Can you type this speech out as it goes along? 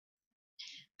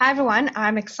Hi everyone,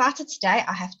 I'm excited today.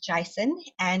 I have Jason,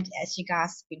 and as you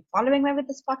guys have been following me with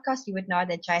this podcast, you would know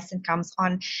that Jason comes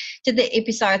on to the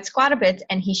episodes quite a bit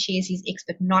and he shares his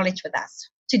expert knowledge with us.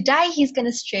 Today, he's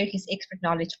going to share his expert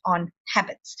knowledge on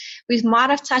habits. We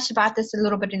might have touched about this a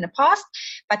little bit in the past,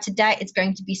 but today it's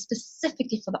going to be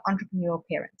specifically for the entrepreneurial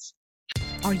parents.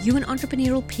 Are you an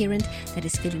entrepreneurial parent that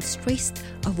is feeling stressed,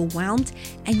 overwhelmed,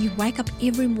 and you wake up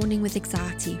every morning with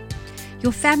anxiety?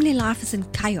 Your family life is in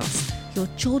chaos. Your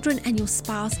children and your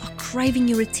spouse are craving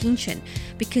your attention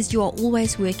because you are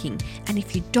always working. And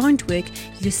if you don't work,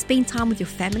 you spend time with your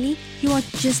family, you are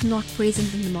just not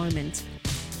present in the moment.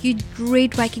 You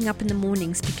dread waking up in the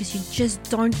mornings because you just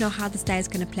don't know how this day is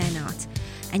going to plan out.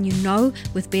 And you know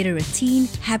with better routine,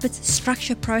 habits,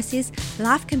 structure, process,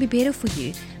 life can be better for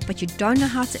you, but you don't know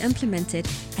how to implement it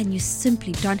and you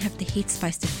simply don't have the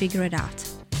headspace to figure it out.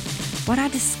 What I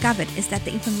discovered is that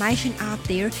the information out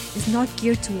there is not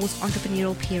geared towards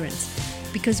entrepreneurial parents.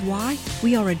 Because why?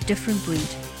 We are a different breed.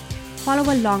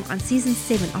 Follow along on Season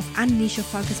 7 of Unleash Your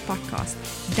Focus podcast.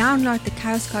 Download the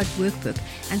Chaos Code workbook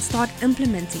and start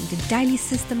implementing the daily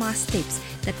systemized steps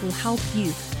that will help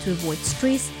you to avoid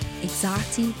stress,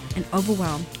 anxiety, and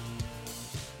overwhelm.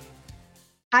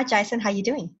 Hi Jason, how are you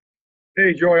doing?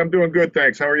 Hey Joy, I'm doing good,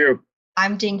 thanks. How are you?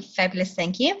 I'm doing fabulous,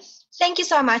 thank you. Thank you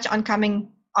so much on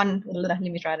coming on, let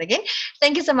me try it again.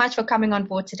 Thank you so much for coming on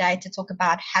board today to talk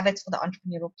about habits for the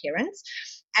entrepreneurial parents.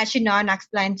 As you know, and I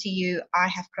explained to you, I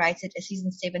have created a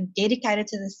Season 7 dedicated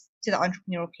to the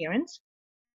entrepreneurial parents.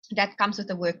 That comes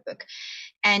with a workbook.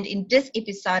 And in this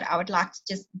episode, I would like to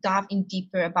just dive in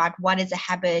deeper about what is a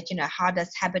habit, how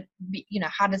does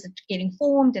it get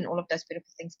informed and all of those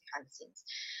beautiful things behind the scenes.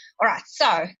 All right,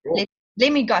 so cool.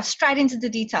 Let me go straight into the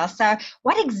details. So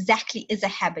what exactly is a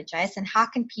habit, Jason? How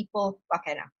can people,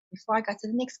 okay, now, before I go to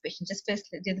the next question, just first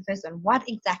do the first one. What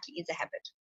exactly is a habit?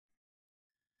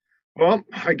 Well,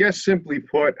 I guess simply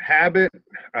put, habits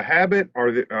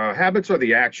are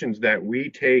the actions that we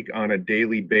take on a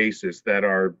daily basis that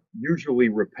are usually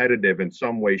repetitive in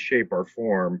some way, shape, or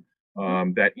form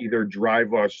that either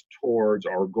drive us towards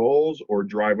our goals or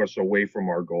drive us away from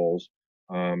our goals.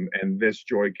 And this,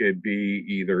 Joy, could be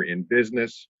either in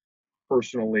business,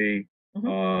 personally,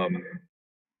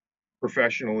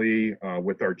 professionally,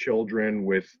 with our children,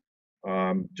 with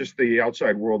just the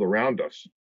outside world around us.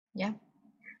 Yeah.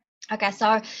 Okay,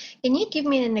 so can you give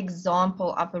me an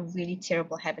example of a really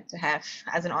terrible habit to have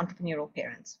as an entrepreneurial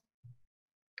parent?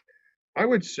 I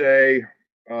would say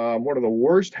one of the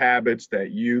worst habits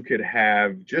that you could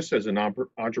have just as an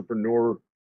entrepreneur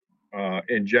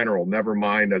in general, never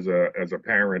mind as a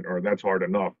parent, or that's hard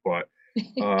enough, but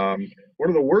one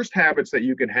of the worst habits that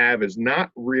you can have is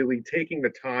not really taking the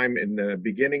time in the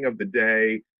beginning of the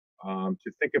day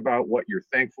to think about what you're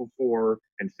thankful for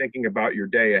and thinking about your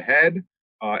day ahead,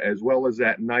 as well as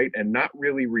at night, and not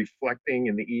really reflecting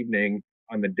in the evening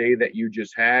on the day that you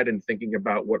just had and thinking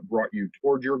about what brought you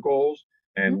toward your goals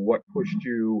and what pushed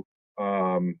you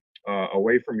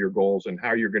away from your goals and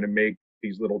how you're going to make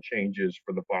these little changes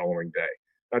for the following day.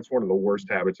 That's one of the worst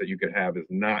habits that you could have, is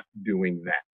not doing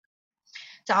that.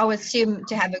 So I would assume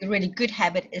to have a really good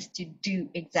habit is to do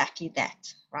exactly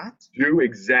that, right? Do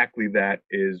exactly that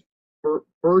is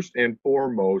first and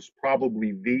foremost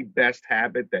probably the best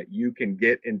habit that you can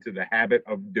get into the habit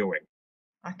of doing.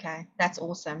 Okay, that's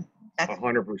awesome. That's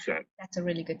 100%. That's a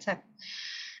really good tip.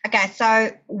 Okay, so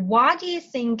why do you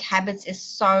think habits is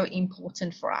so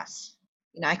important for us?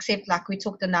 Except like we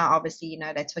talked now, obviously,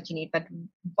 that's what you need. But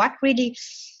what really,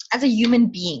 as a human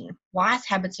being, why is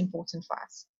habits important for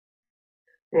us?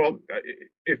 Well,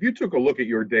 if you took a look at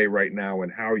your day right now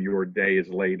and how your day is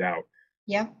laid out,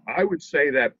 yeah, I would say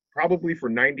that probably for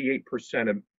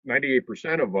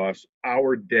 98% of us,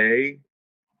 our day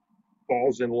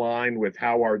falls in line with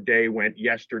how our day went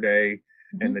yesterday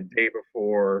and the day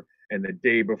before and the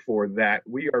day before that.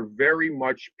 We are very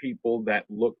much people that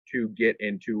look to get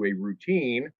into a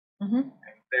routine,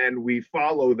 and we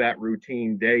follow that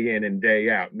routine day in and day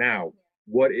out. Now,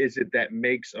 what is it that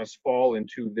makes us fall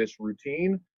into this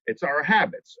routine? It's our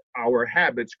habits. Our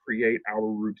habits create our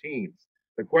routines.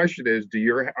 The question is,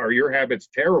 are your habits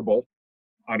terrible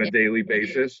on a daily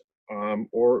basis,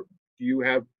 or do you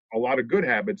have a lot of good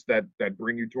habits that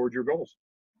bring you towards your goals?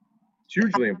 It's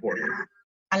hugely important.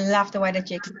 I love the way that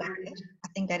you explained it. I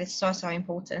think that is so, so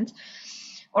important.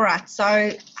 All right,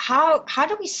 so how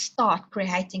do we start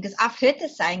creating? Because I've heard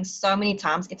this saying so many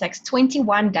times, it takes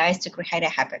 21 days to create a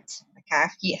habit. Okay,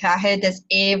 I heard this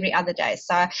every other day.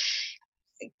 So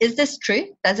is this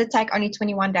true? Does it take only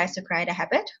 21 days to create a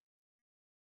habit?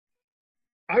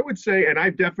 I would say, and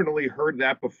I've definitely heard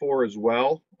that before as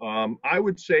well. I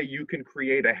would say you can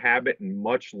create a habit in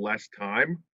much less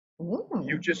time.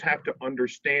 You Ooh. just have to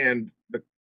understand the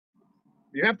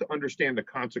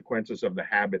consequences of the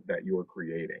habit that you're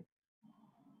creating.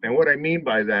 And what I mean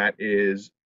by that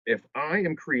is if I'm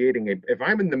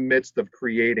in the midst of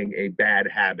creating a bad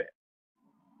habit,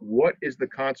 what is the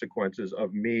consequences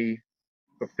of me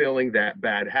fulfilling that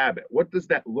bad habit? What does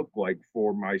that look like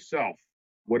for myself?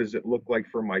 What does it look like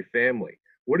for my family?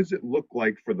 What does it look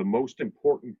like for the most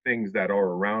important things that are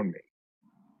around me?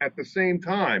 At the same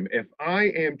time, if I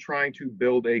am trying to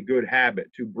build a good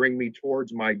habit to bring me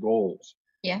towards my goals,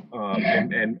 Yeah.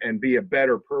 and be a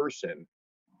better person,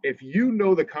 if you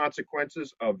know the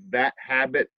consequences of that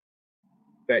habit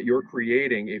that you're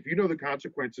creating, if you know the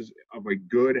consequences of a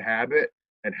good habit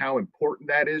and how important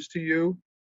that is to you,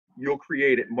 you'll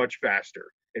create it much faster.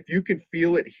 If you can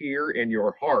feel it here in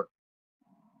your heart,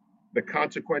 the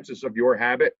consequences of your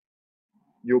habit,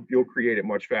 you'll create it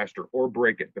much faster or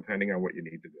break it depending on what you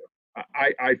need to do.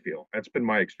 I feel that's been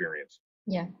my experience.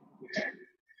 Yeah.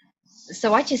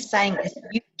 So what you're saying is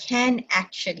you can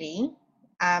actually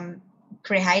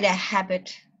create a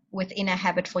habit within a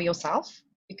habit for yourself,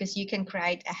 because you can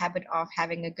create a habit of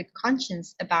having a good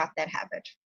conscience about that habit.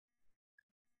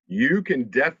 You can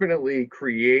definitely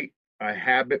create a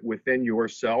habit within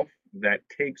yourself that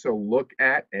takes a look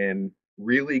at and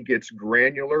really gets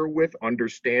granular with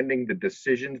understanding the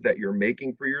decisions that you're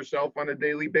making for yourself on a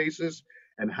daily basis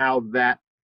and how that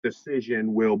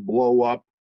decision will blow up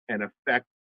and affect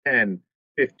 10,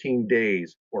 15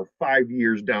 days or 5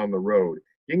 years down the road.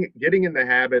 Getting in the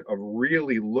habit of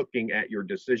really looking at your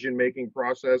decision making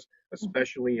process,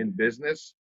 especially in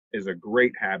business, is a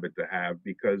great habit to have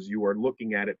because you are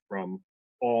looking at it from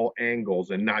all angles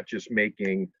and not just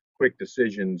making quick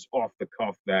decisions off the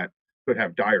cuff that could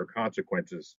have dire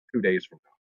consequences 2 days from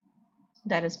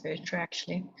now. That is very true,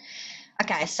 actually.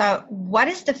 Okay, so what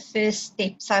is the first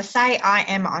step? So say I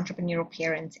am an entrepreneurial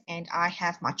parent and I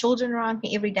have my children around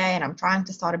me every day and I'm trying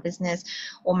to start a business,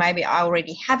 or maybe I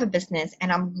already have a business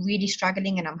and I'm really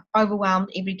struggling and I'm overwhelmed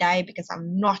every day because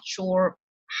I'm not sure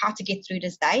how to get through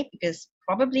this day because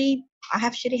probably I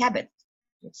have shitty habits.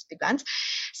 Let's be blunt.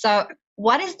 So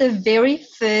what is the very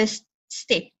first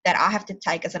step that I have to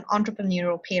take as an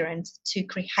entrepreneurial parent to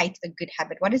create a good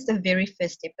habit? What is the very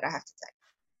first step that I have to take?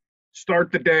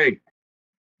 Start the day.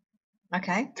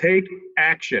 Okay. Take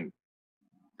action.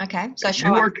 Okay. So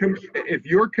if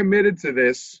you're committed to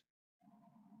this,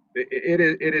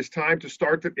 it is time to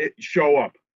start to show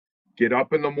up. Get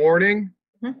up in the morning,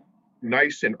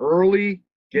 nice and early,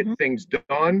 get things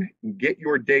done, and get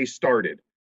your day started.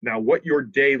 Now, what your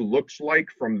day looks like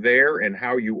from there and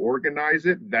how you organize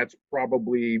it, that's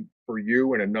probably for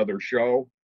you and another show.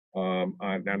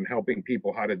 I'm helping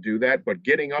people how to do that. But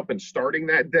getting up and starting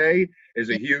that day is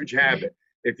a huge habit.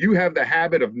 If you have the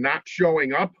habit of not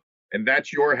showing up and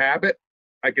that's your habit,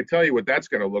 I can tell you what that's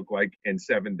going to look like in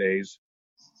 7 days,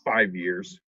 5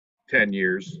 years, 10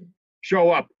 years.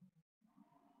 Show up.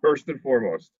 First and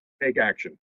foremost, take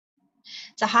action.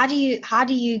 So how do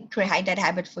you create that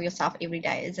habit for yourself every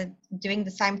day? Is it doing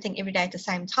the same thing every day at the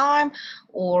same time,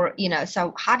 or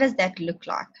so how does that look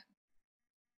like?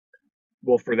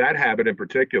 Well, for that habit in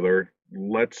particular,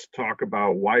 let's talk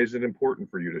about why is it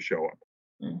important for you to show up?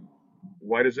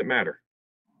 Why does it matter?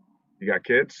 You got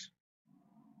kids?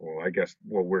 Well, I guess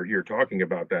we're here talking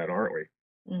about that, aren't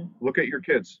we? Look at your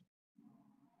kids.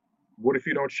 What if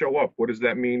you don't show up? What does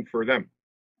that mean for them?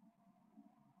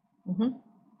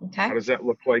 Okay. How does that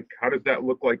look like? How does that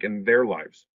look like in their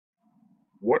lives?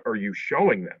 What are you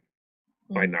showing them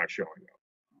by not showing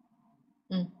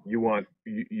up? You want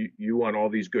all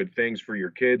these good things for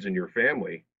your kids and your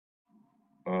family.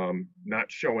 Not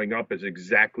showing up is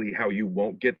exactly how you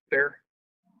won't get there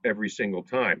every single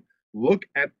time. Look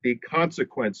at the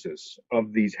consequences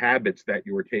of these habits that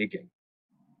you're taking.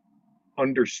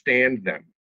 Understand them.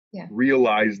 Yeah.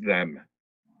 Realize them.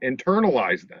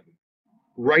 Internalize them.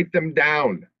 Write them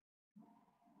down.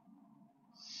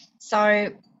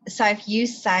 So if you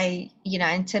say,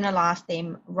 internalize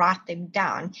them, write them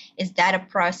down, is that a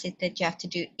process that you have to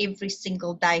do every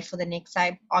single day for the next,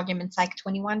 say, argument's sake,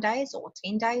 21 days or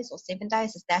 10 days or 7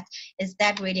 days? Is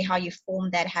that really how you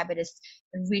form that habit? Is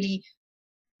really,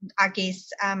 I guess,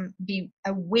 be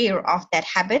aware of that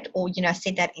habit, or,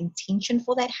 set that intention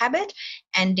for that habit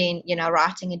and then,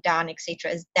 writing it down,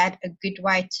 etc. Is that a good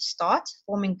way to start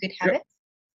forming good habits? Yep.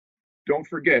 Don't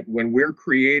forget, when we're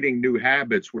creating new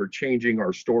habits, we're changing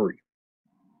our story,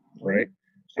 right?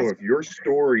 So if your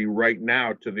story right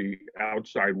now to the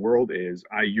outside world is,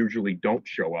 I usually don't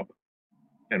show up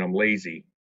and I'm lazy.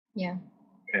 Yeah.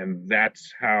 And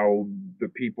that's how the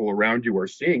people around you are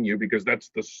seeing you, because that's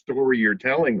the story you're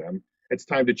telling them. It's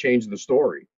time to change the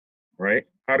story, right?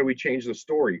 How do we change the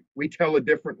story? We tell a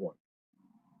different one.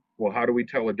 Well, how do we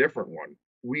tell a different one?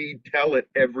 We tell it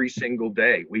every single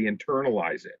day. We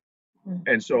internalize it.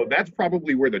 And so that's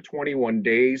probably where the 21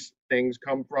 days things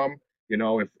come from. You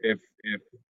know, if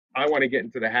I want to get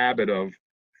into the habit of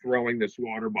throwing this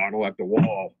water bottle at the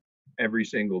wall every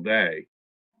single day,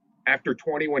 after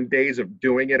 21 days of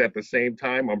doing it at the same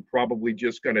time, I'm probably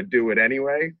just going to do it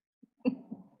anyway.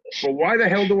 But why the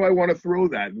hell do I want to throw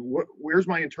that? Where's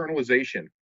my internalization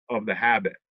of the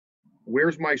habit?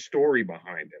 Where's my story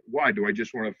behind it? Why do I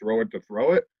just want to throw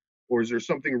it? Or is there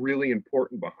something really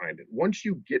important behind it? Once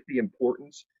you get the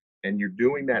importance and you're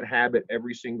doing that habit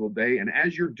every single day, and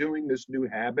as you're doing this new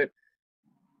habit,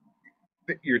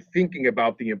 you're thinking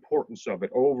about the importance of it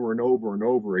over and over and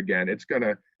over again, it's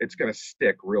gonna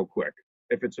stick real quick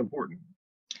if it's important.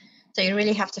 So you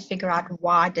really have to figure out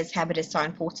why this habit is so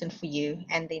important for you,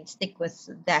 and then stick with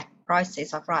that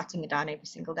process of writing it down every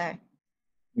single day.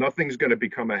 Nothing's going to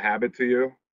become a habit to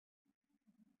you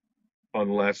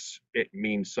unless it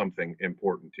means something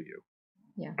important to you.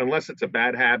 Yeah. Unless it's a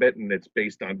bad habit and it's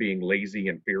based on being lazy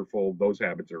and fearful, those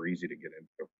habits are easy to get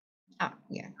into. Oh,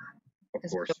 yeah. Of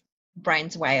course.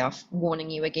 Brain's way of warning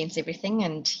you against everything,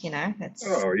 and it's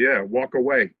oh yeah, walk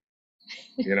away.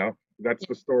 That's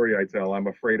the story I tell. I'm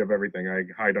afraid of everything. I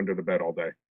hide under the bed all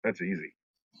day. That's easy.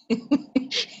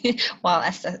 Well,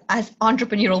 as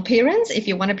entrepreneurial parents, if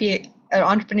you want to be an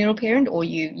entrepreneurial parent, or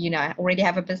you already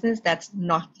have a business, that's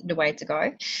not the way to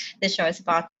go. This show is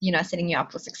about setting you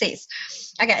up for success.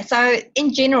 Okay, so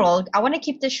in general, I want to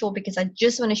keep this short because I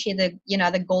just want to share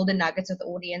the golden nuggets with the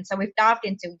audience. So we've dived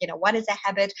into what is a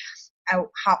habit,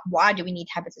 why do we need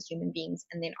habits as human beings,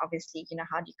 and then obviously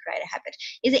how do you create a habit.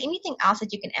 Is there anything else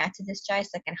that you can add to this, Jace,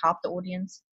 that can help the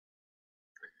audience?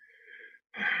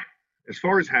 As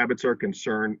far as habits are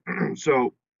concerned,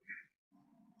 so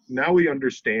now we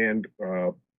understand,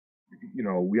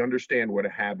 we understand what a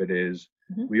habit is.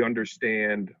 Mm-hmm. We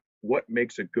understand what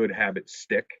makes a good habit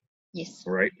stick. Yes.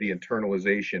 Right? The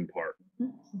internalization part.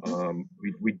 Mm-hmm.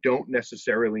 We don't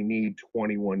necessarily need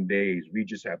 21 days. We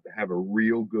just have to have a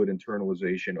real good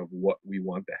internalization of what we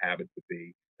want the habit to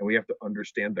be. And we have to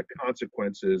understand the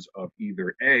consequences of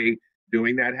either A,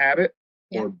 doing that habit,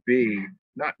 or B,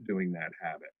 not doing that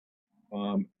habit.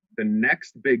 The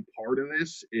next big part of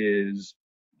this is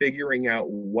figuring out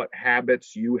what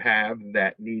habits you have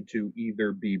that need to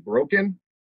either be broken,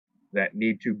 that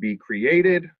need to be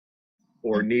created,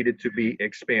 or needed to be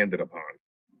expanded upon.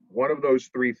 One of those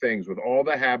three things, with all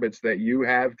the habits that you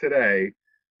have today,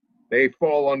 they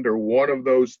fall under one of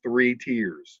those three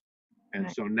tiers.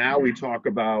 And so now we talk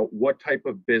about what type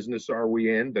of business are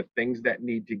we in, the things that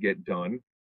need to get done.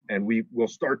 And we will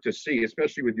start to see,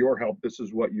 especially with your help, this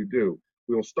is what you do.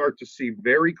 We'll start to see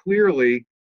very clearly,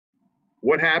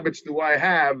 what habits do I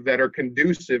have that are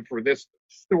conducive for this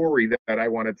story that I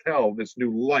want to tell, this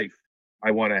new life I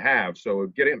want to have. So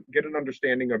get an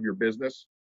understanding of your business,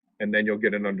 and then you'll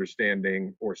get an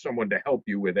understanding, or someone to help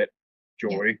you with it,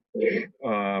 Joy. Yeah.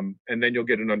 And then you'll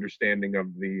get an understanding of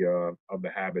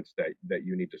the habits that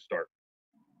you need to start.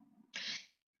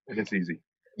 And it's easy.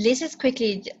 Let's just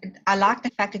quickly, I like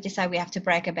the fact that you say we have to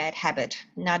break a bad habit.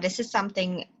 Now, this is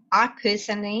something I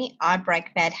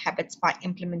break bad habits by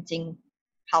implementing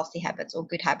healthy habits or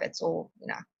good habits, or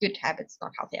good habits,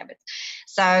 not healthy habits.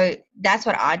 So that's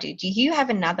what I do. Do you have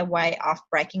another way of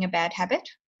breaking a bad habit?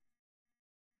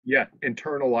 Yeah,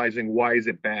 internalizing, why is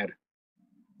it bad?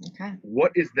 Okay.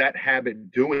 What is that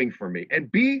habit doing for me?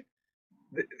 And B,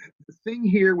 the thing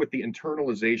here with the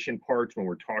internalization parts when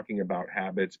we're talking about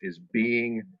habits is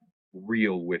being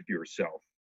real with yourself.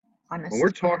 Honestly, when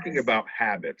we're talking about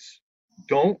habits,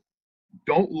 don't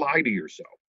lie to yourself.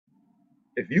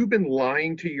 If you've been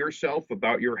lying to yourself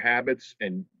about your habits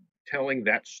and telling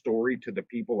that story to the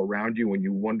people around you, and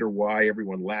you wonder why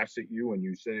everyone laughs at you and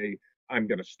you say, I'm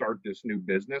going to start this new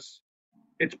business,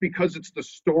 it's because it's the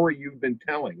story you've been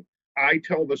telling. I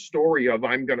tell the story of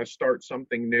I'm going to start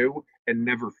something new and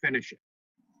never finish it.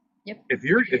 Yep.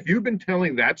 If you've been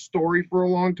telling that story for a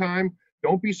long time,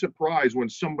 don't be surprised when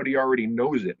somebody already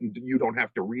knows it and you don't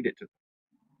have to read it to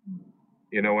them.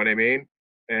 You know what I mean?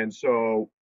 And so,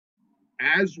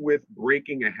 as with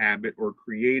breaking a habit or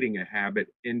creating a habit,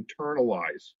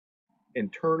 internalize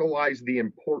the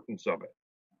importance of it.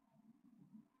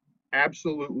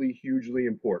 Absolutely hugely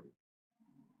important.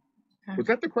 Okay. Was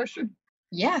that the question?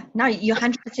 Yeah, no, you're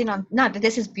 100% on. No,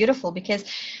 this is beautiful, because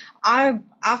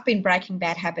I've been breaking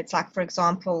bad habits. Like, for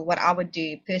example, what I would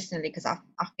do personally, because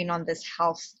I've been on this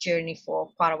health journey for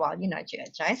quite a while. You know,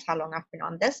 Jace, how long I've been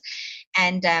on this.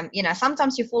 And, you know,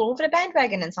 sometimes you fall over the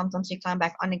bandwagon and sometimes you climb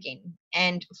back on again.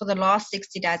 And for the last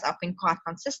 60 days, I've been quite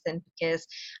consistent because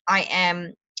I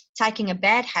am taking a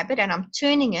bad habit and I'm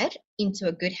turning it into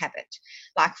a good habit.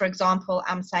 Like, for example,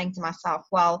 I'm saying to myself,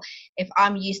 well, if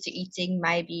I'm used to eating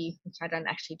maybe, which I don't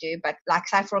actually do, but like,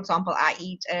 say, for example, I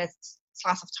eat a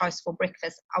slice of toast for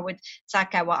breakfast, I would say,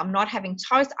 okay, well, I'm not having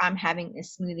toast, I'm having a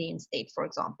smoothie instead, for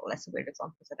example. That's a weird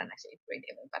example because I don't actually eat bread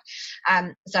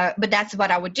ever, but that's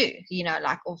what I would do, you know,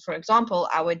 like, or for example,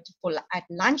 I would, at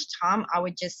lunchtime, I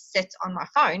would just sit on my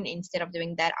phone. Instead of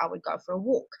doing that, I would go for a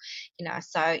walk, you know.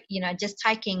 So, you know, just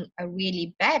taking a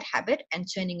really bad habit and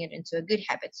turning it into a good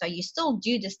habit. So you still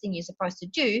do this thing you're supposed to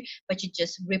do, but you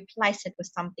just replace it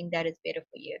with something that is better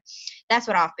for you. That's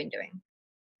what I've been doing.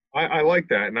 I like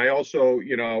that. And I also,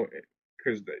 you know,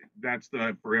 because that's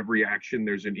for every action,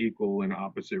 there's an equal and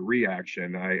opposite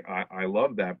reaction. I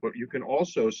love that. But you can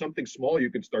also, something small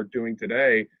you can start doing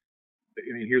today.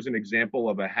 I mean, here's an example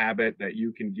of a habit that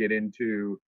you can get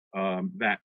into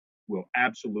that will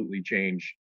absolutely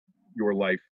change your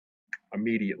life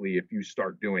immediately if you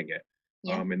start doing it.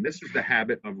 Yeah. And this is the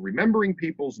habit of remembering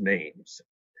people's names,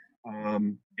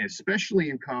 especially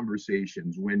in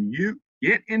conversations. When you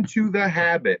get into the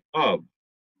habit of,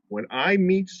 when I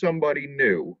meet somebody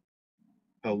new,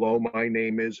 hello, my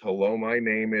name is,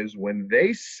 when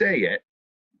they say it,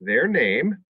 their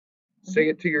name, say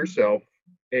it to yourself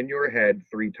in your head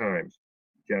 3 times.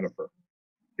 Jennifer,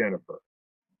 Jennifer,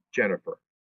 Jennifer.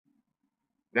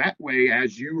 That way,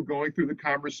 as you're going through the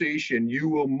conversation, you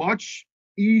will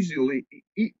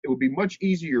it will be much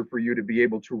easier for you to be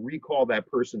able to recall that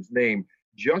person's name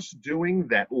just doing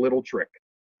that little trick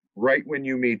right when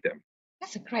you meet them.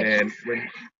 That's a great.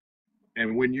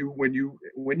 And when you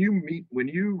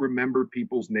remember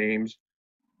people's names,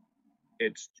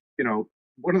 it's, you know,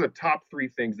 one of the top 3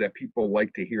 things that people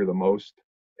like to hear the most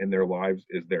in their lives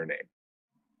is their name.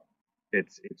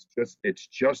 It's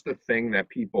just a thing that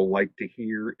people like to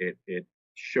hear. It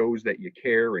shows that you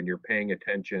care and you're paying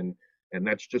attention, and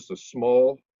that's just a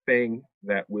small thing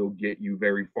that will get you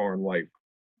very far in life.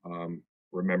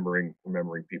 Remembering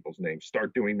people's names.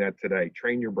 Start doing that today.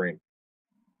 Train your brain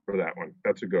for that one.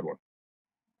 That's a good one.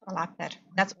 I like that.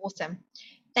 That's awesome.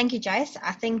 Thank you, Jace.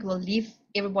 I think we'll leave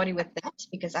everybody with that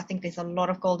because I think there's a lot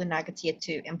of golden nuggets here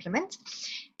to implement.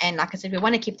 And like I said, we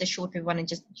want to keep this short. We want to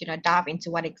just, you know, dive into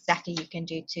what exactly you can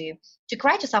do to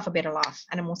create yourself a better life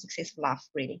and a more successful life.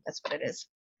 Really, that's what it is.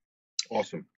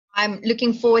 Awesome. I'm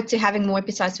looking forward to having more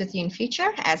episodes with you in future,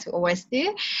 as we always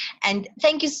do. And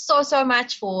thank you so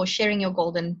much for sharing your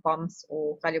golden bombs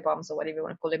or value bombs or whatever you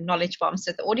want to call them, knowledge bombs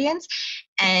to the audience.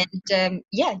 And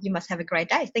yeah, you must have a great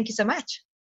day. Thank you so much.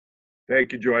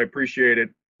 Thank you, Joy. I appreciate it.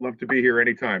 Love to be here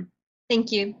anytime.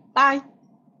 Thank you. Bye.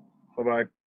 Bye-bye.